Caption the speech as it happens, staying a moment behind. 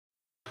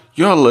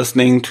You're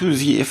listening to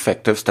the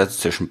Effective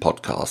Statistician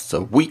podcast,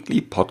 a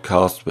weekly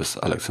podcast with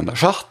Alexander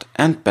Schacht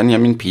and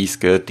Benjamin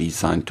Pieske,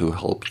 designed to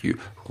help you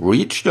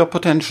reach your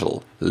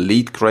potential,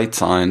 lead great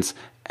science,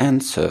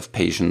 and serve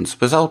patients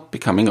without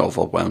becoming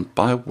overwhelmed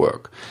by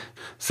work.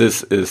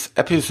 This is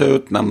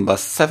episode number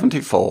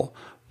 74,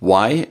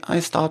 why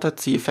I started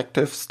the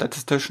Effective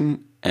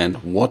Statistician and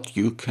what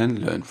you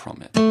can learn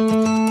from it.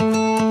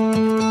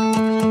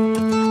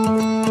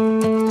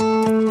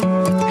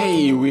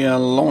 We are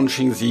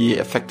launching the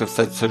Effective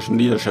Statistician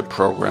Leadership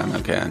Program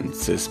again.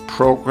 This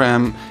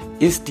program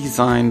is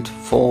designed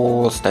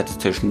for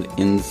statisticians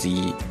in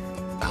the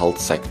health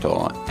sector,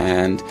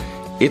 and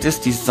it is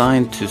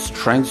designed to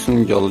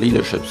strengthen your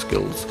leadership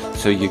skills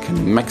so you can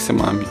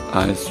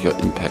maximize your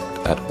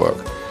impact at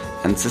work.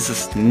 And this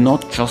is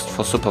not just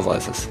for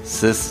supervisors,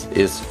 this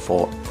is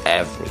for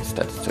every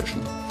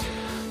statistician.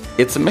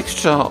 It's a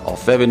mixture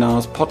of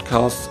webinars,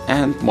 podcasts,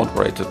 and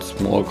moderated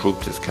small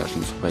group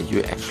discussions where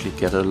you actually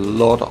get a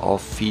lot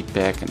of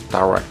feedback and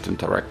direct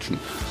interaction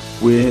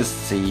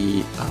with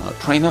the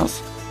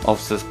trainers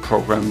of this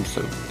program,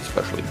 so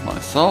especially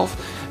myself,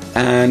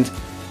 and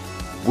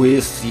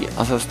with the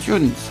other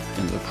students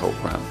in the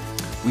program.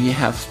 We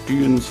have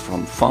students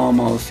from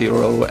pharma,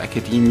 CRO,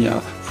 academia,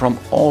 from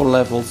all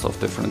levels of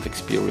different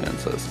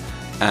experiences,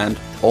 and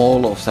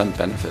all of them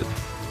benefit.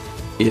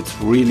 It's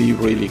really,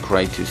 really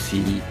great to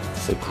see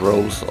the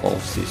growth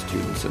of the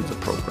students in the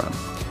program.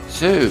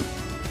 So,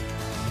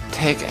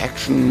 take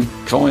action,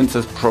 join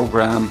this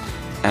program,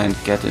 and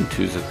get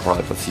into the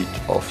driver's seat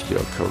of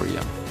your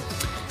career.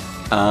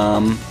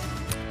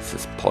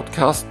 This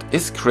podcast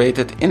is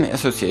created in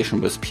association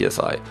with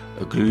PSI,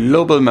 a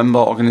global member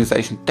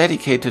organization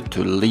dedicated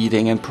to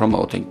leading and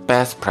promoting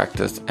best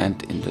practice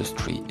and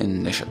industry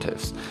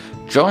initiatives.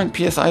 Join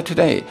PSI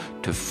today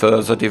to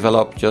further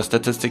develop your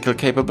statistical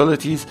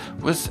capabilities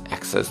with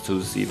access to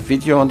the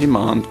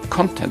video-on-demand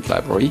content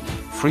library,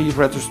 free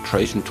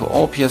registration to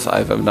all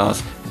PSI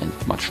webinars, and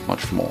much,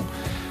 much more.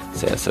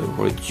 There's a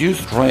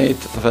reduced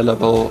rate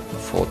available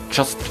for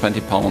just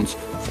 £20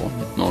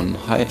 for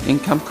non-high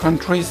income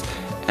countries,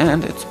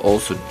 and it's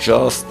also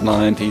just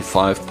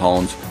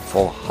 £95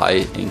 for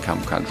high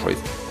income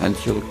countries, and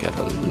you'll get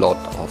a lot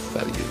of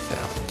value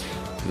there.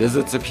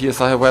 Visit the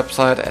PSI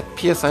website at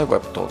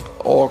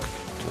psiweb.org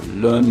to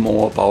learn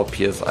more about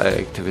PSI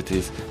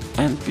activities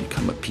and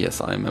become a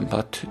PSI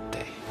member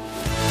today.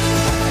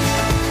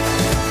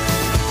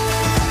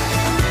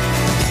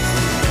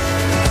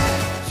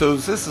 So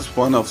this is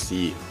one of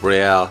the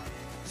rare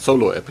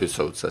solo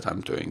episodes that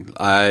I'm doing.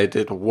 I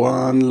did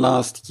one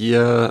last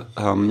year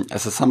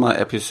as a summer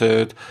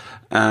episode,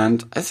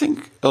 and I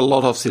think a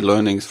lot of the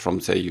learnings from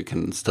there you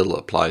can still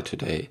apply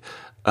today.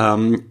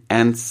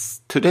 And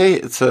today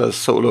it's a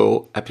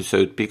solo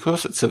episode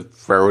because it's a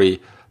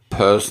very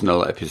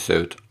personal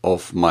episode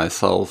of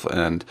myself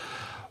and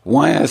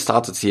why I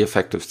started the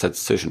Effective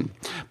Statistician.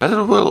 But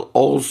it will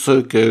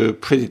also go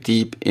pretty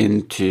deep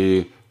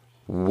into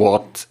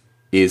what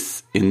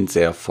is in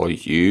there for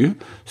you.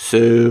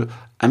 So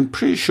I'm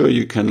pretty sure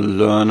you can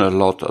learn a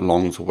lot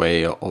along the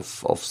way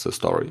of the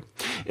story.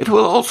 It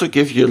will also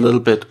give you a little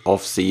bit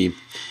of the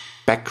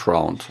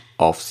background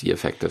of the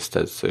Effective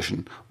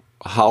Statistician,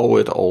 how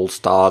it all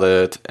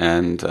started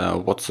and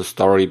what the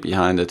story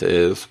behind it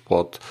is,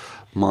 what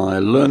my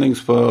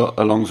learnings were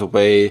along the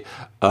way,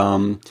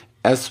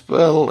 as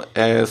well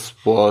as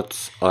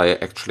what I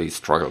actually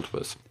struggled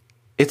with.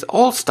 It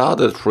all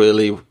started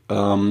really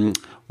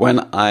when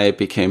I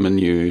became a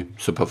new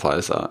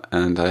supervisor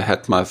and I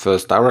had my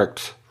first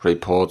direct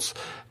reports,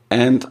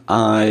 and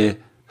I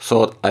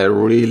thought I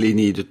really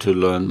needed to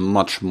learn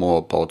much more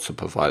about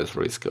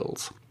supervisory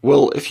skills.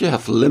 Well, if you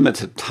have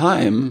limited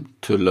time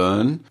to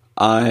learn,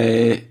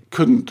 I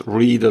couldn't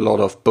read a lot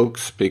of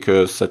books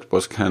because that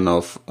was kind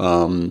of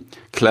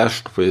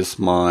clashed with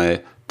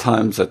my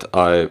time that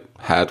I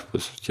had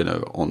with,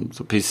 on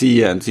the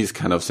PC and these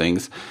kind of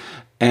things.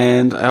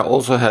 And I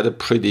also had a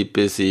pretty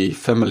busy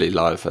family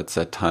life at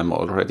that time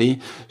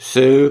already.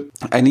 So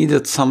I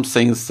needed some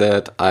things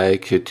that I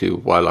could do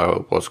while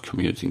I was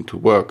commuting to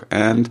work.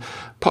 And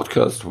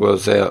podcasts were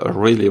there a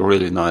really,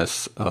 really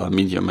nice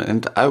medium.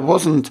 And I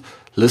wasn't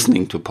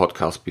listening to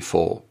podcasts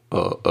before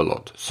a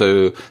lot.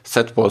 So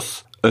that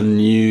was a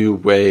new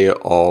way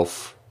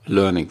of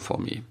learning for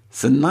me.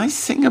 The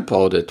nice thing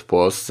about it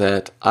was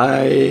that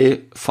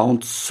I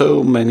found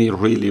so many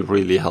really,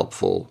 really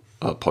helpful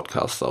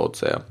podcasts out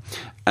there.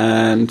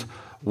 And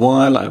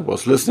while I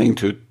was listening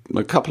to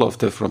a couple of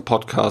different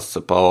podcasts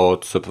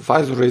about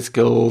supervisory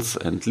skills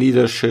and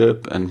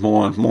leadership and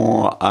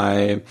more,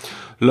 I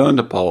learned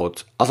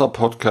about other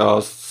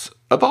podcasts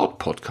about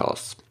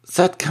podcasts.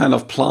 That kind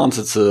of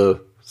planted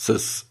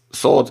this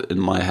thought in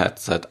my head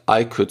that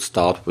I could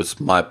start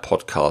with my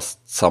podcast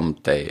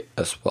someday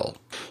as well.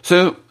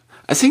 So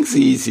I think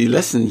the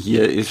lesson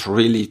here is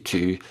really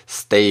to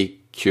stay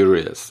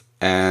curious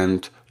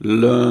and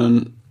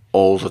learn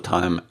all the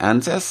time.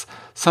 And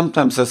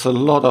sometimes there's a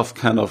lot of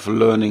kind of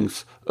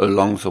learnings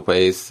along the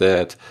way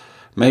that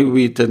maybe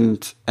we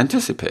didn't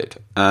anticipate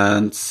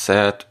and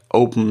that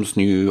opens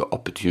new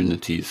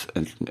opportunities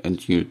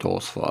and new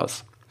doors for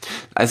us.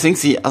 I think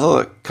the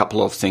other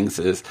couple of things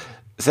is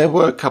there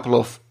were a couple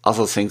of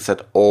other things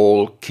that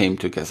all came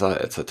together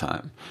at the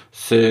time.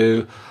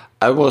 So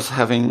I was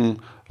having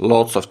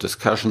lots of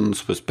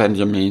discussions with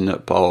Benjamin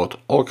about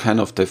all kind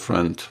of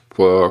different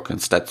work and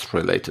stats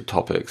related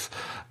topics.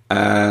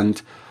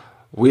 And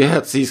we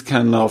had these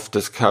kind of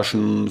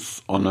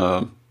discussions on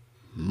a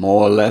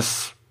more or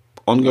less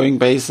ongoing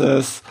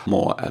basis,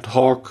 more ad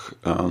hoc,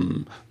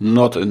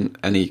 not in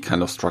any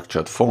kind of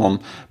structured form,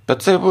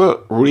 but they were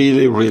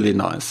really, really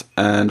nice.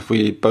 And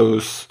we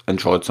both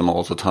enjoyed them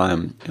all the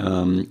time.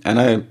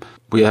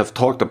 We have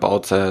talked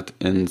about that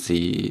in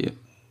the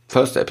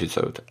first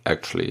episode,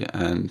 actually.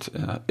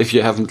 And if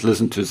you haven't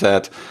listened to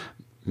that,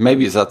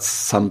 maybe that's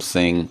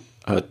something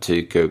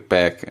to go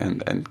back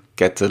and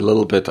get a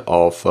little bit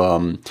of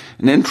an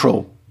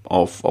intro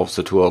of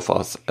the two of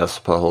us, as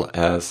well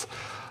as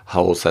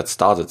how that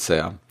started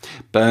there.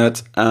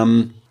 But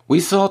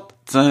we thought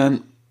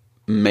then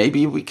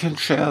maybe we can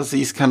share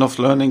these kind of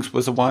learnings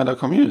with a wider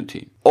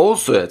community.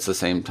 Also, at the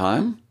same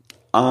time,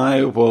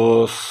 I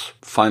was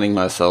finding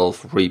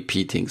myself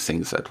repeating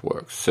things at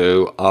work.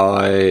 So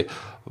I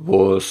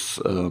was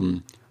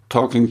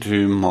talking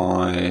to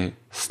my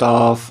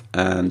staff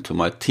and to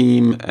my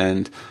team,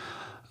 and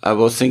I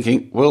was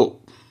thinking, well,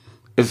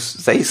 if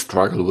they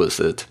struggle with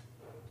it,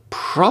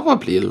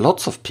 probably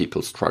lots of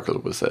people struggle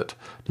with it,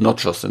 not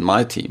just in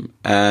my team.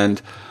 And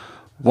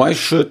why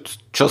should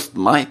just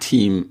my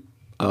team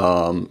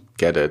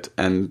get it?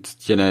 And,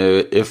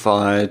 if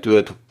I do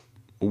it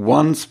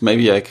once,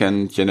 maybe I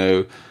can,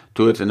 do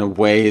it in a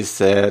way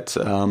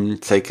that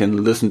they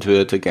can listen to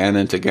it again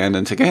and again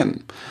and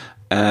again.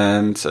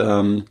 And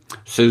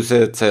so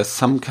that there's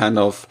some kind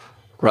of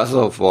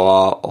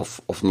reservoir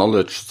of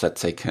knowledge that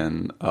they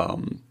can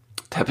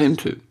tap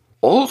into.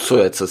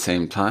 Also, at the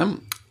same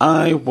time,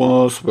 I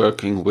was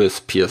working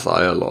with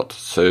PSI a lot.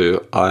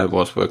 So I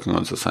was working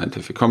on the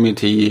scientific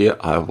committee.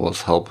 I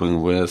was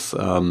helping with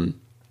the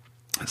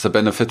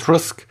benefit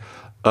risk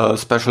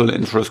special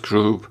interest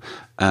group.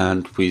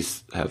 And we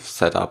have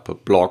set up a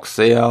blog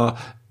there.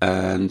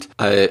 And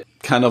I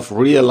kind of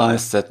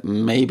realized that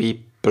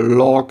maybe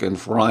blog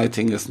and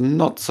writing is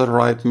not the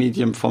right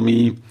medium for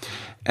me.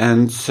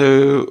 And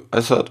so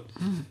I thought,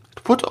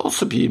 it would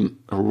also be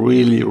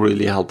really,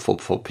 really helpful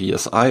for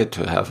PSI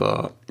to have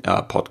a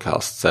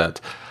podcast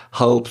that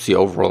helps the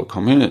overall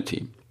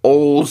community.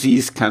 All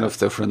these kind of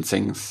different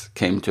things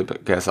came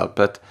together,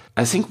 but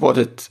I think what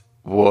it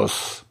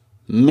was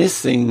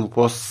missing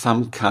was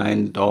some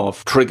kind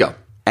of trigger.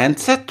 And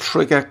that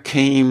trigger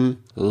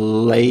came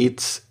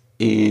late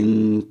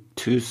in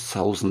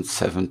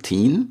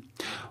 2017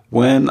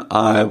 when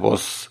I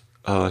was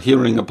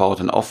hearing about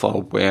an offer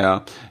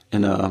where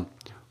in a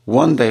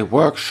one-day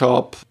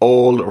workshop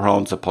all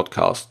around the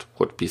podcast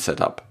would be set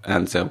up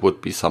and there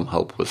would be some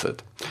help with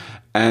it.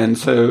 And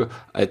so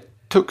I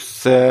took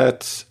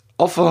that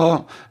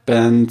offer,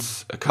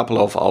 spent a couple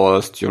of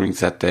hours during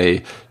that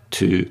day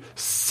to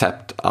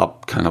set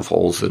up kind of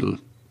all the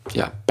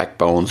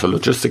backbone, the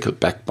logistical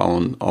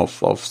backbone of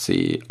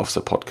the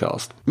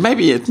podcast.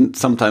 Maybe it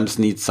sometimes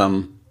needs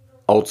some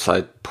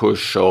outside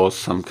push or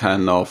some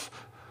kind of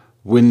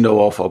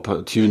window of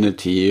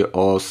opportunity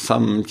or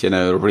some,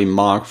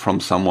 remark from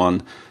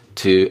someone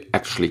to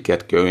actually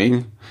get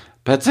going.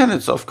 But then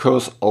it's, of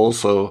course,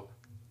 also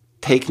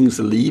taking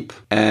the leap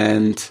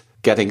and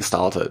getting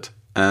started.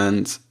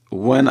 And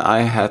when I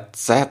had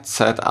that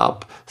set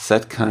up,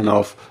 that kind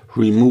of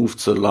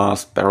removed the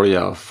last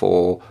barrier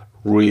for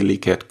really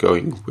get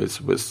going with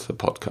the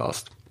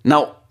podcast.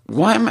 Now,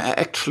 why am I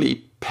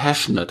actually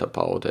passionate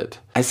about it?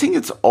 I think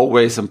it's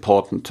always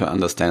important to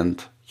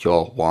understand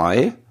your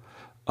why.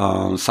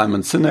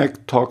 Simon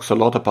Sinek talks a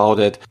lot about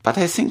it, but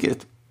I think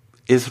it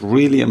is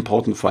really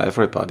important for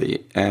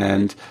everybody.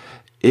 And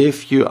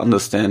if you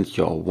understand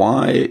your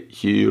why,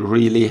 you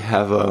really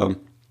have a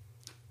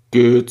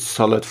good,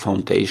 solid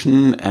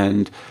foundation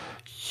and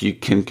you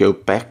can go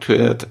back to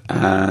it,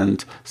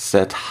 and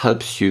that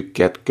helps you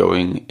get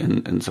going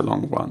in the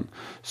long run.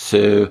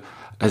 So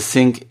I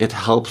think it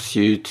helps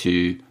you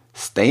to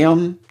stay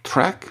on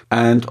track,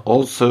 and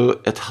also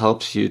it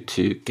helps you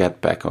to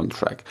get back on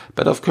track.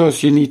 But of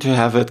course, you need to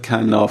have it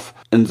kind of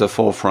in the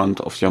forefront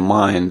of your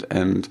mind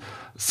and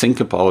think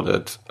about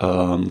it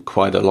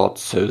quite a lot,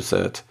 so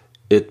that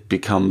it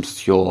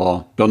becomes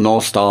your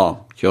North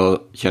Star, your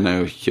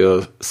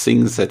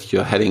things that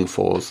you're heading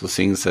for, the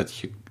things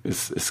that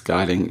is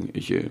guiding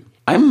you.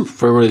 I'm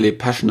really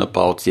passionate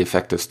about the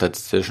effective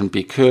statistician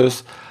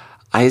because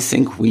I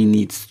think we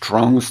need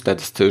strong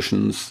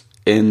statisticians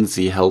in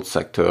the health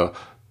sector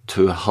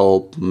to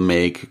help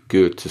make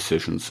good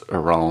decisions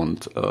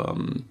around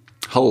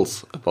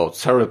health, about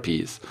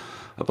therapies,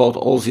 about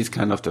all these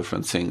kind of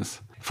different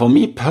things. For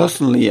me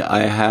personally,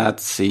 I had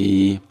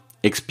the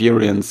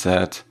experience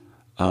that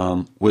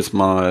with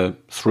my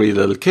 3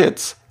 little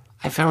kids,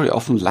 I very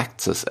often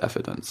lacked this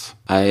evidence.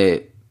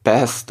 I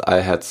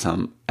had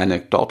some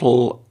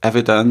anecdotal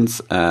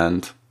evidence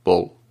and,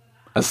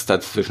 as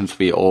statisticians,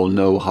 we all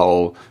know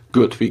how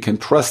good we can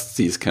trust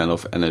these kind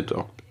of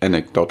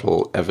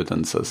anecdotal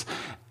evidences.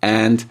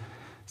 And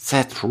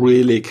that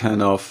really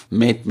kind of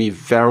made me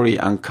very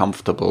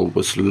uncomfortable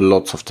with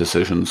lots of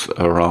decisions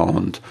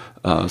around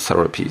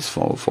therapies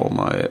for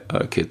my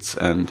kids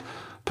and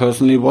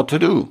personally what to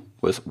do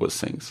with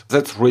things.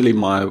 That's really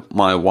my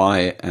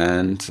why.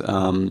 And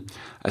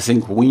I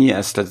think we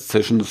as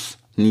statisticians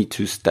need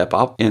to step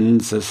up in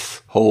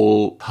this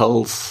whole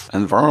health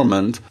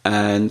environment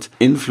and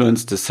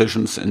influence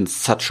decisions in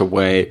such a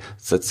way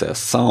that they're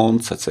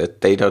sound, that they're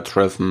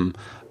data-driven,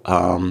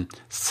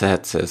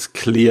 that there's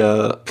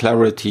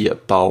clarity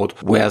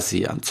about where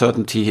the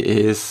uncertainty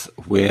is,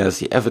 where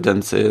the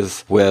evidence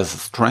is, where the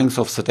strengths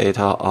of the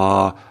data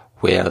are,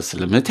 where the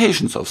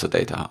limitations of the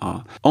data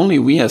are. Only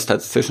we as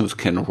statisticians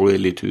can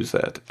really do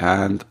that.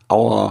 And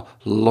our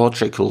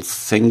logical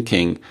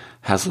thinking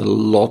has a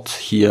lot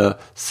here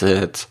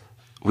that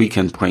we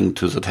can bring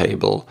to the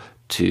table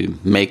to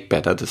make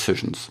better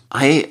decisions.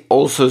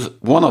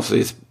 One of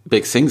these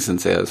big things in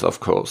there is,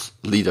 of course,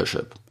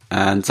 leadership.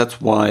 And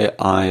that's why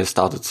I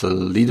started the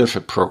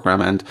leadership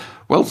program. And,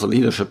 well, the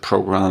leadership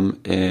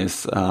program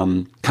is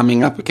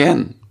coming up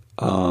again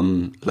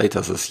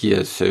later this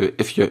year. So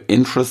if you're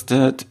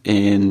interested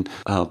in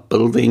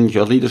building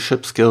your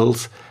leadership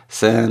skills,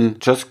 then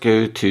just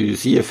go to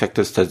the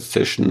Effective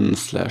Statistician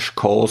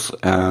 /course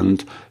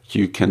and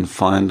you can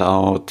find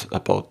out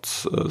about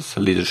the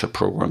leadership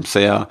programs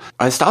there.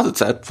 I started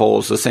that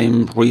for the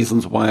same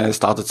reasons why I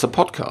started the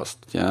podcast.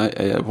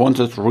 Yeah, I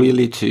wanted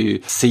really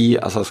to see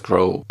others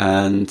grow.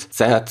 And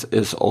that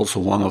is also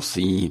one of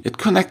it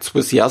connects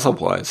with the other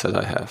whys that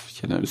I have.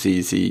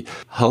 The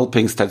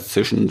helping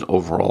statisticians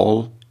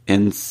overall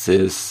in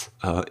this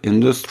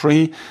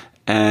industry.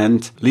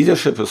 And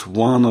leadership is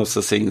one of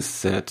the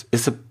things that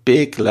is a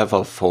big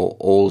lever for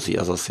all the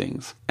other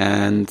things.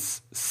 And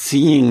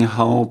seeing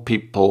how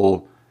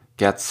people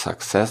get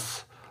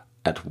success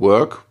at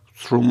work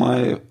through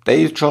my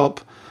day job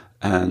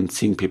and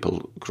seeing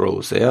people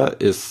grow there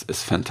is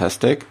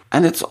fantastic.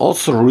 And it's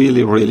also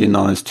really, really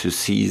nice to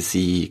see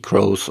the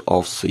growth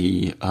of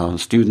the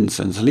students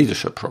in the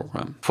leadership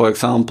program. For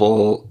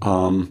example,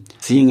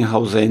 seeing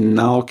how they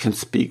now can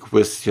speak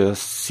with your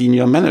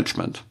senior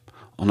management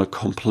on a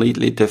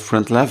completely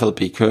different level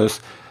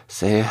because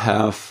they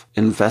have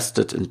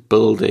invested in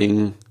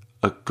building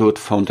a good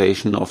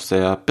foundation of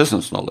their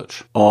business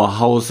knowledge, or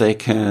how they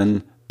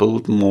can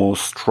build more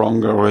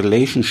stronger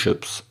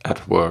relationships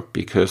at work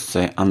because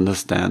they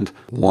understand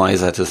why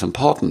that is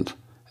important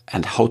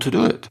and how to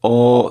do it.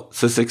 Or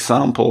this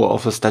example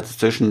of a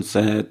statistician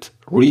that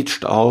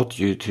reached out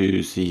due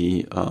to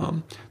the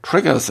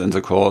triggers in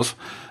the course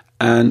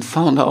and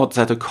found out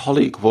that a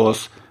colleague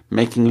was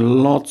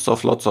making lots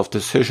of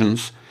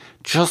decisions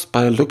just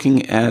by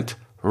looking at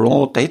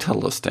raw data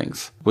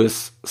listings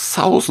with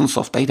thousands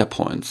of data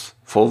points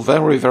for a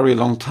very, very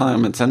long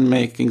time and then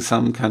making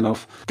some kind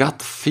of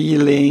gut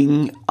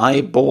feeling,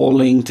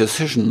 eyeballing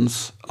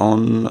decisions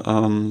on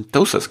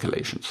dose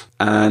escalations.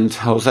 And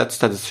how that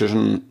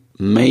statistician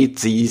made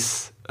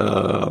these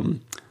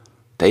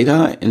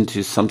data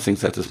into something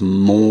that is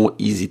more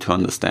easy to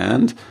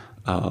understand,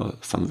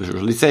 some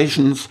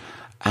visualizations,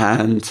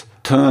 and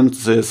turned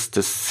this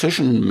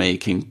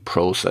decision-making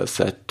process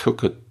that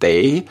took a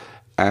day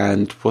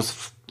and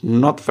was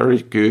not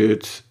very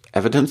good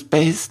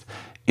evidence-based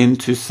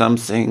into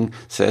something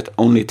that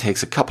only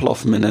takes a couple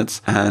of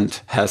minutes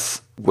and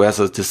where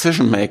the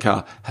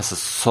decision-maker has a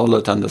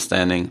solid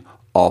understanding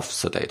of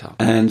the data.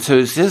 And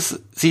so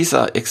these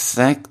are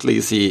exactly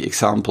the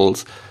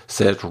examples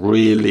that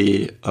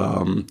really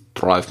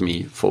drive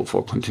me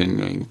for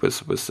continuing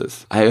with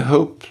this. I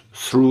hope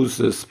through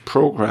this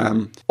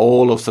program,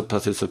 all of the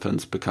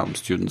participants become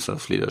students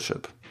of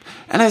leadership.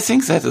 And I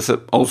think that is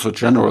also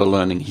general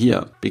learning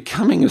here.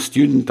 Becoming a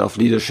student of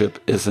leadership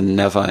is a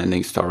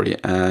never-ending story,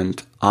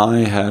 and I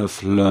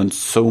have learned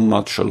so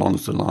much along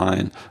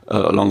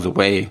the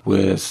way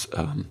with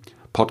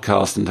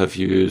podcast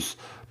interviews,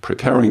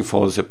 preparing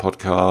for the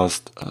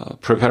podcast,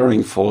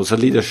 preparing for the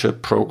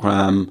leadership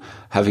program,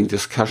 having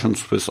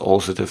discussions with all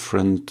the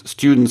different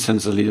students in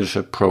the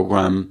leadership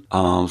program.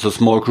 The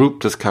small group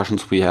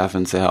discussions we have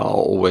in there are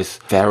always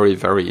very,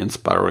 very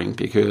inspiring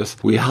because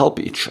we help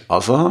each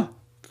other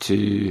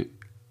to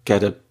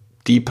get a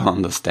deeper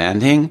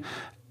understanding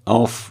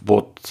of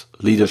what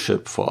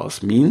leadership for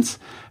us means,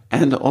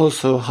 and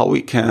also how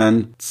we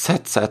can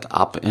set that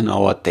up in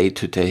our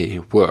day-to-day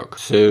work.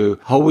 So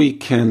how we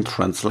can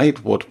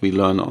translate what we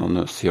learn on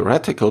a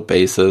theoretical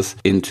basis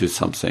into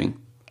something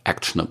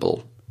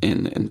actionable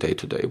in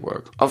day-to-day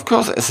work. Of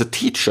course, as a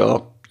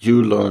teacher,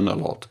 you learn a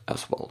lot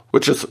as well,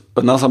 which is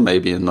another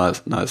maybe a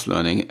nice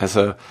learning.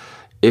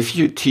 If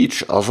you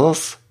teach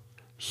others,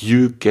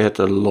 you get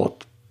a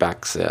lot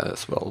back there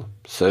as well.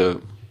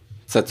 So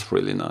that's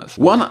really nice.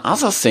 One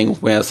other thing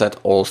where that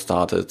all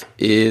started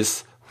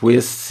is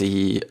with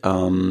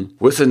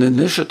an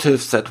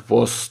initiative that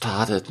was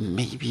started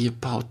maybe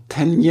about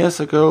 10 years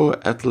ago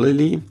at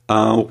Lilly,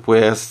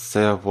 where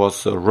there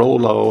was a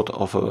rollout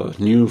of a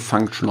new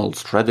functional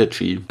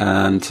strategy,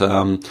 and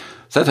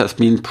that has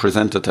been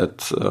presented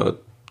at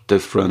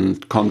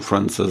different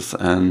conferences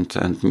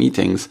and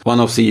meetings.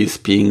 One of these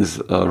being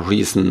a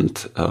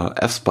recent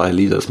FSPI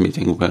leaders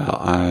meeting, where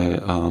I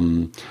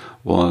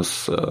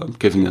was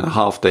giving a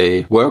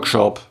half-day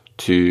workshop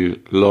to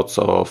lots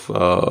of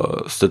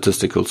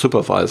statistical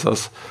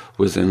supervisors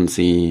within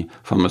the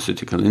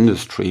pharmaceutical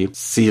industry.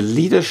 The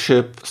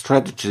leadership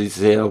strategy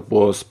there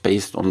was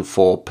based on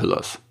 4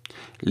 pillars: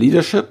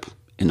 leadership,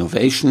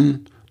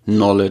 innovation,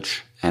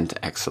 knowledge, and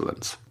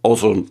excellence.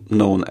 Also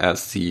known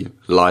as the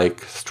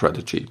LIKE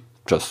strategy,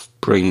 just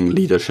bringing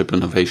leadership,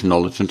 innovation,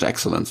 knowledge, and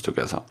excellence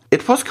together.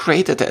 It was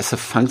created as a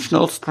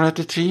functional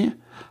strategy,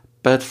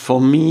 but for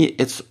me,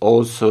 it's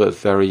also a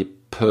very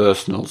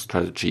personal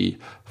strategy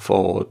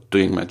for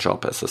doing my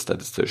job as a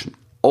statistician.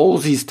 All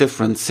these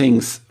different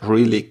things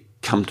really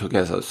come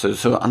together.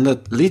 So under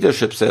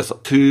leadership, there's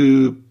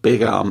 2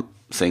 bigger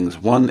things.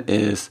 One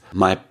is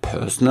my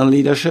personal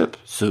leadership,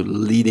 so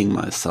leading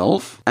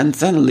myself, and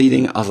then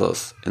leading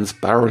others,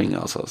 inspiring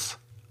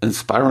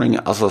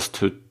others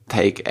to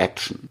take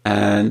action,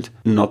 and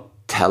not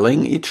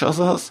telling each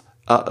others,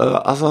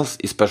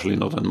 especially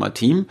not in my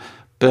team,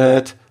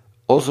 but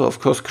also, of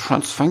course,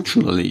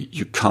 cross-functionally,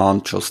 you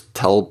can't just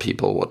tell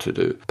people what to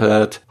do,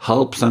 but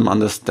help them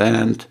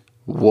understand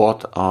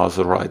what are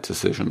the right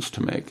decisions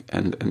to make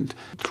and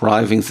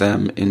driving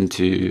them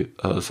into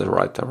the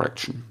right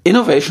direction.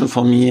 Innovation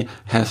for me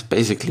has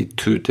basically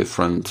 2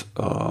 different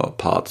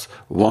parts.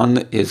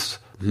 One is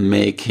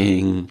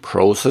making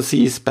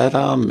processes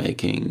better,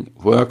 making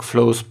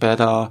workflows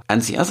better,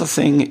 and the other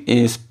thing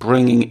is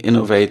bringing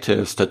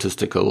innovative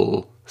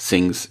statistical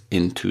things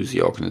into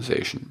the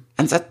organization.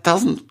 And that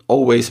doesn't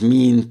always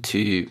mean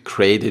to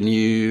create a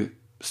new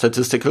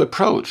statistical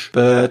approach,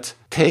 but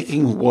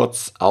taking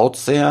what's out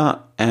there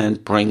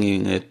and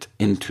bringing it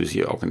into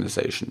the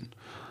organization.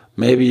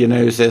 Maybe,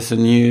 there's a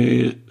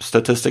new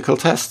statistical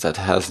test that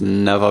has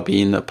never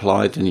been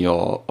applied in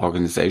your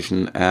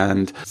organization,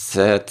 and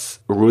that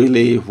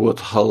really would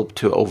help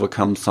to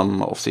overcome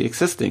some of the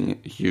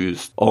existing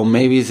use. Or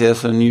maybe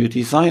there's a new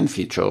design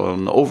feature or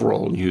an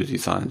overall new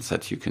design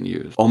that you can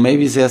use. Or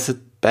maybe there's a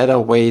better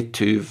way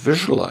to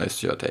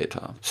visualize your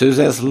data. So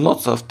there's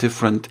lots of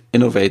different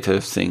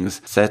innovative things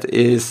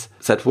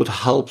that would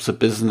help the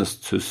business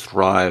to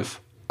thrive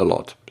a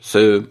lot.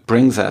 So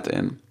bring that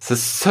in. The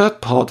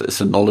third part is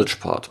the knowledge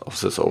part of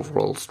this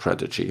overall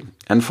strategy.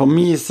 And for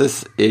me,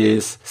 this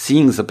is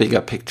seeing the bigger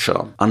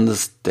picture,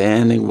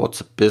 understanding what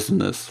the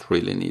business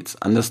really needs,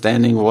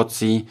 understanding what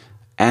the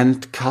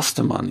end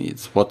customer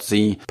needs, what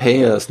the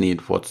payers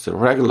need, what the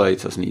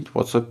regulators need,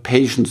 what the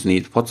patients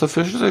need, what the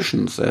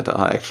physicians that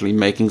are actually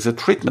making the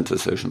treatment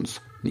decisions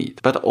need,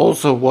 but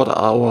also what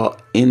our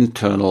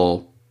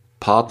internal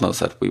partners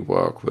that we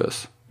work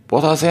with,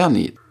 what are their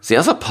needs? The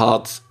other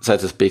part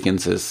that is big in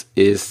this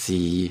is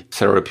the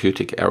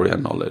therapeutic area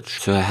knowledge.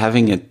 So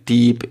having a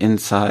deep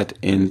insight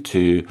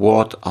into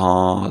what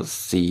are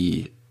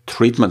the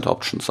treatment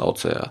options out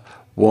there,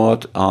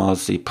 what are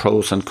the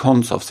pros and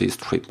cons of these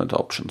treatment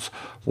options,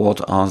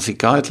 what are the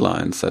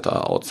guidelines that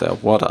are out there,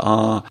 what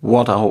are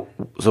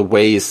the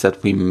ways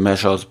that we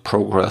measure the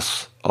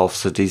progress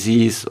of the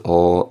disease,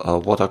 or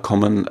what are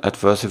common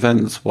adverse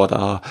events, what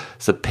are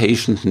the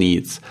patient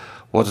needs,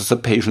 what is the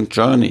patient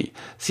journey?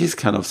 These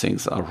kind of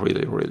things are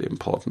really, really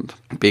important,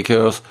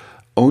 because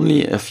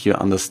only if you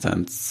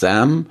understand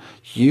them,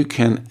 you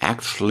can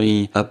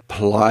actually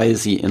apply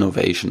the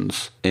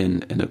innovations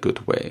in a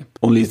good way.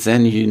 Only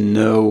then you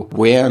know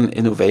where an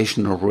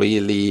innovation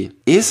really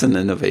is an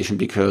innovation,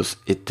 because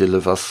it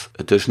delivers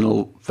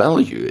additional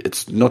value.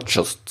 It's not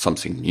just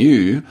something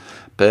new,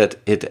 but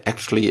it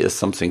actually is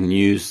something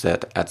new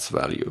that adds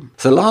value.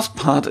 The last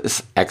part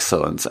is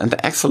excellence, and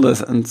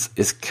excellence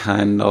is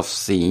kind of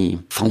the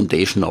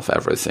foundation of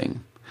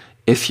everything.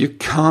 If you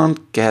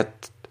can't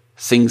get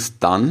things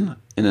done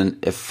in an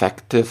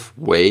effective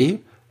way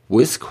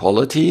with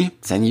quality,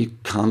 then you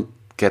can't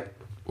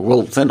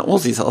then all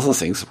these other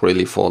things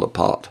really fall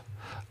apart,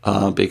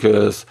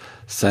 because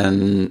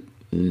then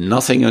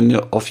nothing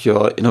of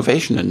your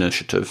innovation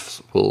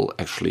initiatives will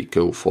actually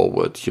go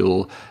forward.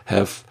 You'll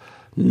have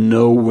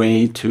no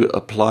way to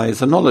apply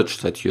the knowledge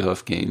that you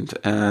have gained,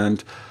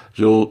 and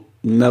you'll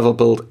never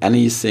build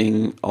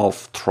anything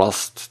of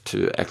trust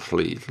to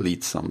actually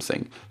lead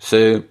something.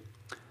 So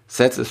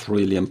that is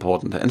really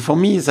important. And for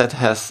me, that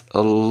has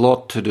a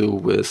lot to do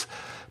with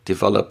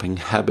developing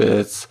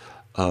habits,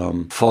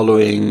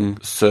 following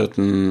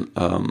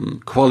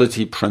certain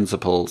quality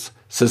principles.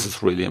 This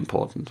is really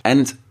important.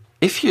 And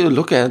if you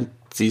look at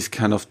these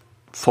kind of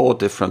 4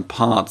 different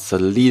parts, the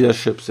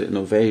leadership, the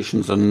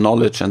innovation, the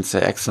knowledge, and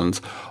the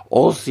excellence,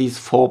 all these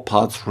 4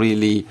 parts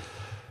really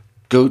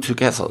go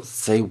together.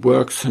 They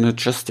work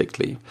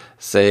synergistically.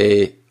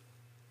 They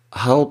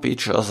help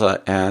each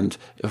other, and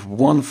if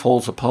one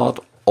falls apart,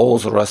 all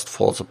the rest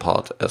falls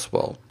apart as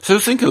well. So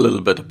think a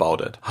little bit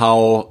about it.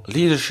 How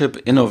leadership,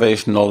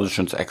 innovation, knowledge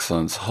and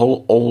excellence,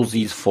 how all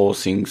these four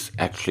things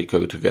actually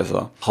go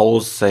together. How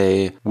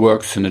they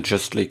work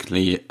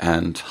synergistically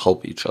and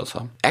help each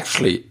other.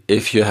 Actually,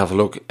 if you have a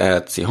look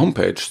at the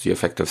homepage,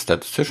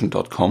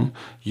 theeffectivestatistician.com,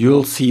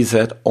 you'll see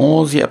that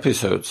all the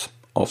episodes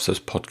of this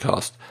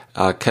podcast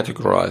are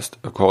categorized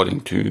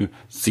according to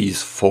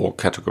these four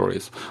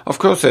categories. Of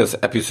course, there's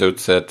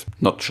episodes that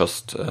not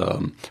just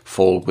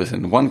fall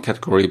within one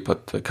category,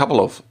 but a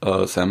couple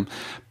of them.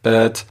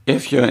 But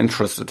if you're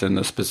interested in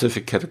a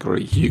specific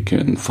category, you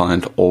can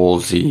find all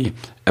the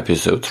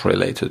episodes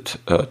related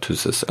to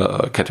this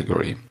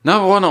category.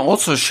 Now, I want to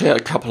also share a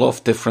couple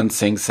of different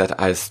things that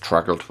I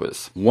struggled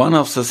with. One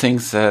of the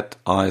things that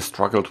I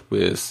struggled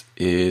with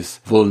is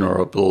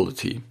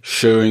vulnerability,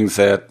 showing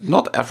that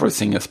not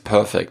everything is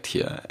perfect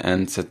here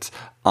and that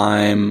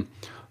I'm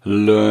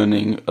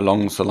learning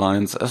along the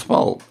lines as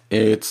well.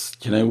 It's,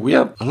 we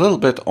are a little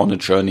bit on a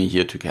journey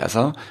here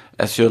together.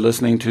 As you're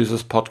listening to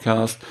this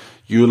podcast,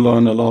 you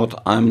learn a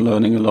lot, I'm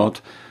learning a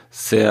lot.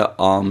 There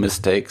are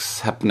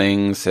mistakes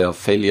happening, there are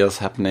failures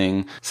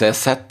happening, there are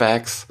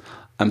setbacks.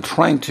 I'm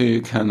trying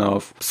to kind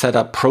of set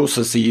up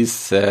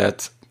processes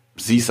that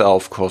these are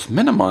of course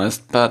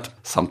minimized, but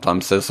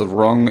sometimes there's a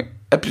wrong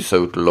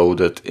episode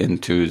loaded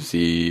into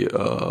the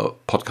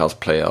podcast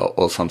player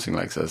or something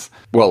like this.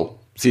 Well,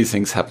 these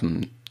things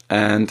happen.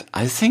 And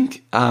I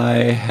think I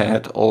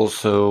had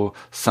also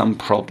some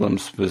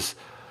problems with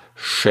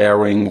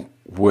sharing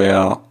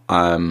where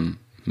I'm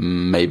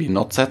maybe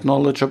not that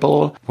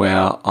knowledgeable,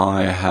 where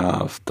I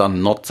have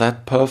done not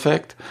that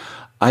perfect.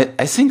 I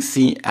think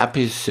the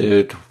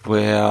episode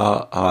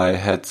where I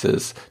had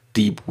this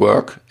deep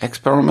work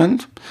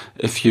experiment,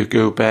 if you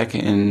go back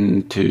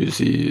into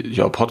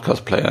your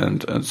podcast player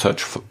and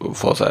search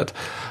for that,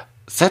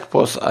 that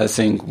was, I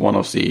think, one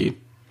of the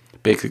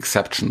big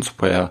exceptions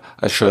where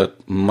I shared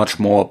much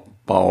more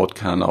about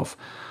kind of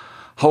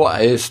how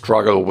I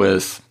struggle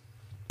with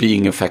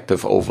being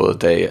effective over a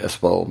day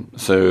as well.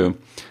 So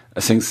I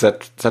think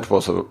that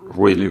was a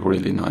really,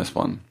 really nice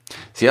one.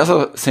 The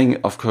other thing,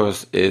 of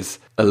course, is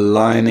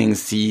aligning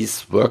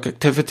these work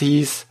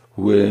activities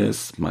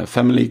with my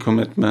family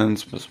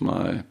commitments, with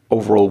my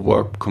overall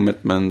work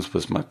commitments,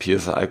 with my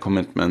PSI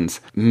commitments.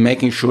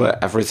 Making sure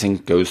everything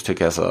goes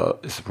together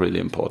is really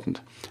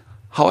important.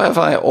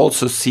 However, I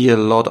also see a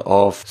lot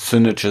of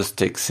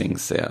synergistic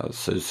things there.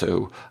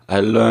 So I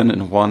learn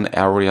in one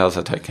area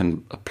that I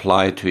can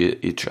apply to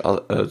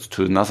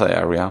to another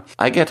area.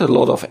 I get a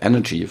lot of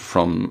energy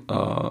from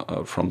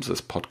this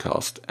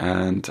podcast,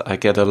 and I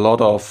get a lot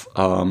of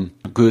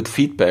good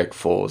feedback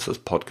for this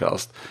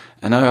podcast.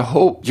 And I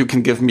hope you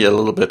can give me a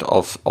little bit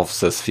of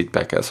this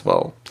feedback as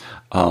well.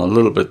 A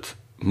little bit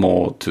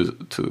more to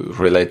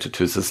relate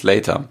to this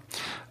later.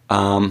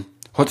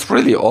 What's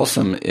really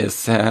awesome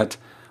is that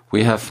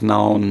we have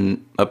now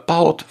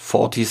about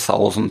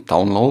 40,000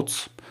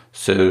 downloads.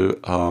 So,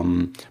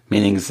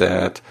 meaning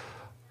that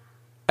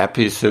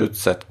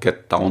episodes that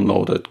get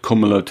downloaded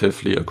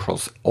cumulatively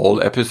across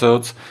all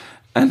episodes.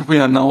 And we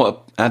are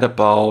now at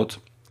about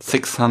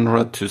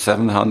 600 to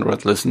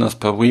 700 listeners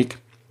per week.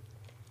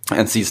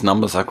 And these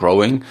numbers are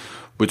growing,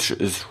 which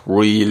is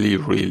really,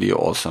 really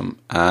awesome.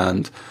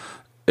 And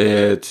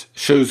it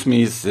shows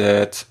me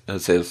that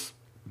there's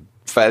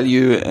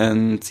value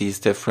in these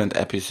different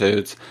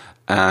episodes,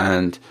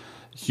 and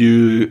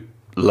you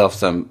love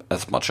them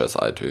as much as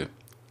I do.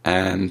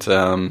 And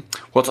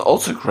what's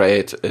also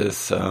great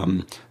is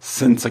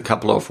since a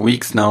couple of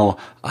weeks now,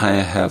 I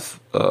have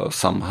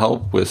some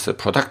help with the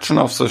production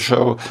of the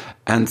show,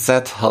 and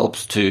that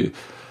helps to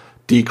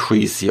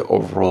decrease the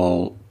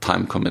overall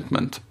time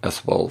commitment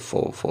as well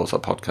for the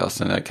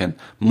podcast. And I can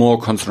more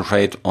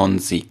concentrate on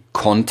the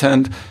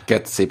content,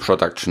 get the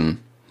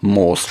production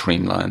more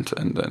streamlined,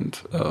 and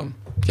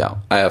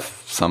I have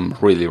some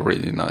really,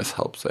 really nice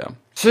help there.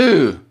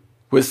 So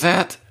with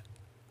that,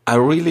 I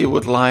really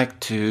would like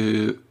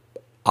to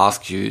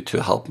ask you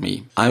to help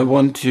me. I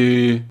want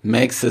to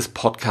make this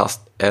podcast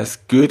as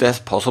good as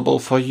possible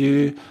for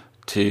you,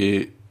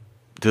 to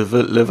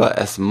deliver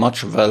as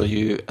much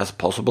value as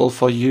possible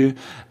for you,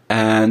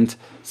 and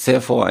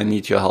therefore I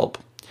need your help.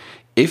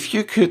 If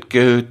you could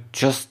go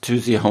just to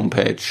the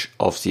homepage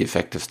of the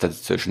Effective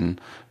Statistician,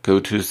 go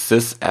to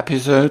this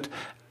episode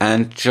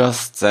and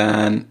just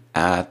then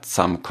add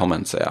some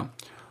comments there.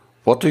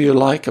 What do you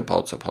like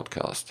about the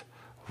podcast?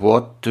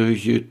 What do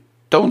you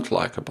don't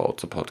like about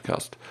the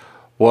podcast?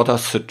 What are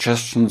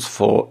suggestions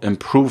for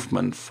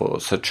improvement, for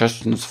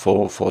suggestions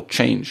for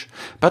change?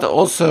 But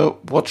also,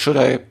 what should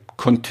I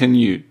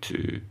continue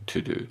to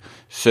do?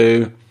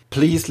 So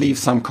please leave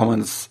some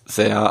comments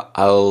there.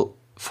 I'll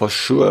for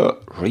sure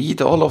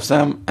read all of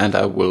them, and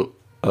I will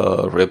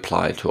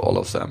reply to all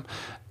of them.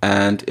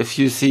 And if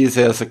you see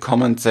there's a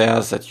comment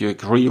there that you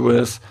agree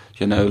with,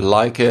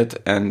 like it,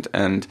 and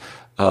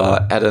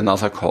add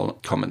another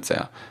comment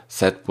there.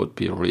 That would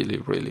be really,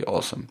 really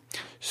awesome.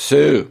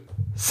 So,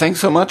 thanks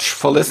so much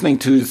for listening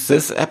to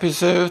this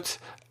episode,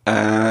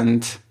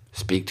 and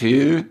speak to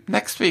you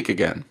next week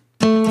again.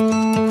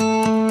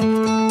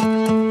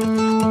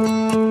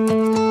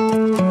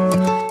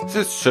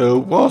 This show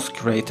was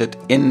created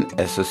in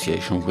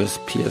association with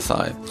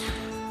PSI.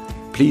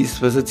 Please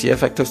visit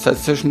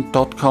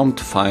theeffectivestatistician.com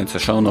to find the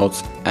show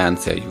notes, and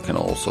there you can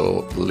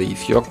also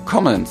leave your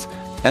comments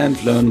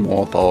and learn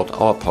more about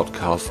our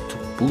podcast to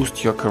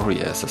boost your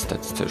career as a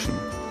statistician.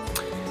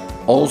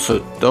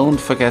 Also, don't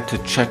forget to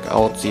check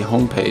out the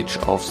homepage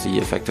of the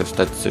Effective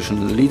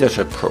Statistician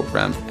Leadership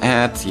Program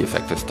at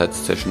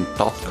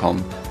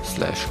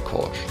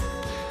theeffectivestatistician.com/course.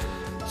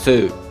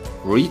 So,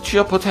 reach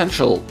your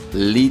potential,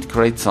 lead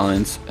great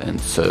science, and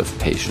serve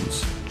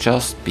patients.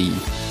 Just be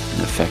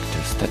an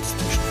effective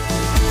statistician.